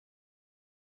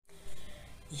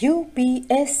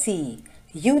UPSC,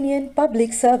 Union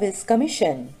Public Service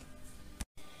Commission.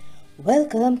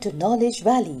 Welcome to Knowledge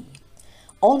Valley,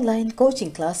 online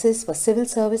coaching classes for civil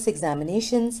service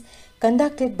examinations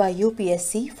conducted by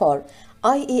UPSC for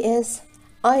IAS,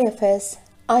 IFS,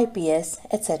 IPS,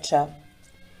 etc.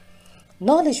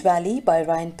 Knowledge Valley by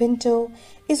Ryan Pinto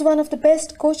is one of the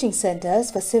best coaching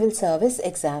centers for civil service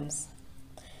exams.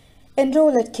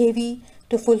 Enroll at KV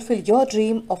to fulfill your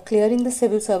dream of clearing the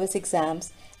civil service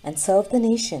exams and serve the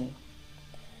nation.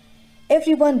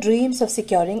 Everyone dreams of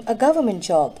securing a government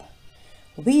job.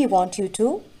 We want you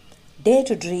to dare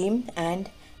to dream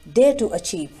and dare to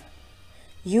achieve.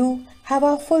 You have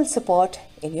our full support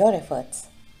in your efforts.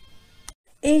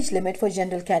 Age limit for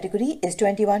general category is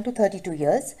 21 to 32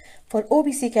 years. For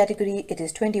OBC category, it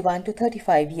is 21 to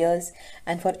 35 years.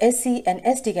 And for SC and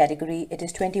ST category, it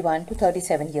is 21 to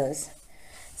 37 years.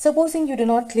 Supposing you do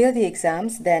not clear the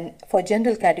exams, then for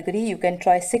general category, you can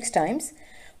try 6 times.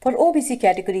 For OBC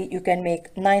category, you can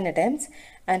make 9 attempts.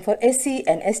 And for SC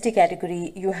and ST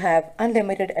category, you have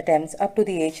unlimited attempts up to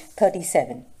the age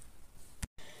 37.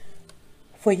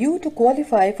 For you to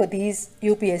qualify for these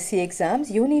UPSC exams,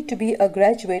 you need to be a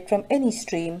graduate from any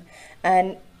stream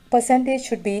and percentage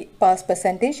should be pass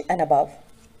percentage and above.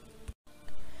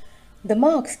 The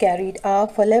marks carried are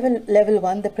for level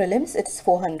 1, the prelims, it is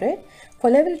 400.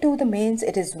 For level 2, the mains,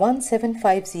 it is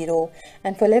 1750.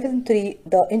 And for level 3,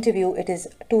 the interview, it is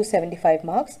 275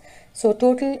 marks. So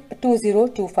total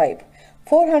 2025.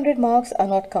 400 marks are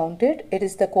not counted. It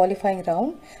is the qualifying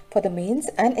round for the mains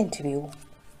and interview.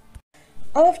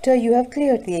 After you have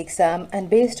cleared the exam and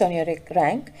based on your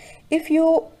rank, if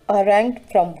you are ranked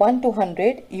from 1 to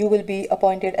 100, you will be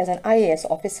appointed as an IAS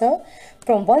officer,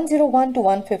 from 101 to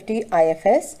 150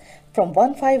 IFS, from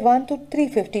 151 to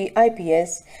 350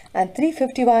 IPS, and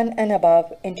 351 and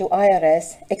above into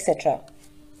IRS, etc.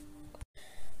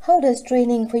 How does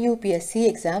training for UPSC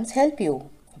exams help you?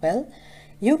 Well,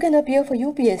 you can appear for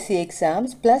UPSC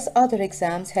exams plus other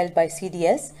exams held by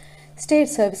CDS, State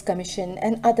Service Commission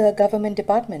and other government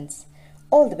departments.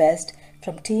 All the best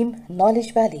from Team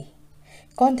Knowledge Valley.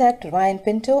 Contact Ryan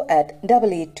Pinto at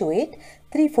 8828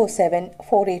 347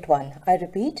 481. I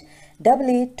repeat,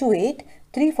 8828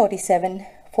 347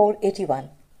 481.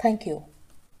 Thank you.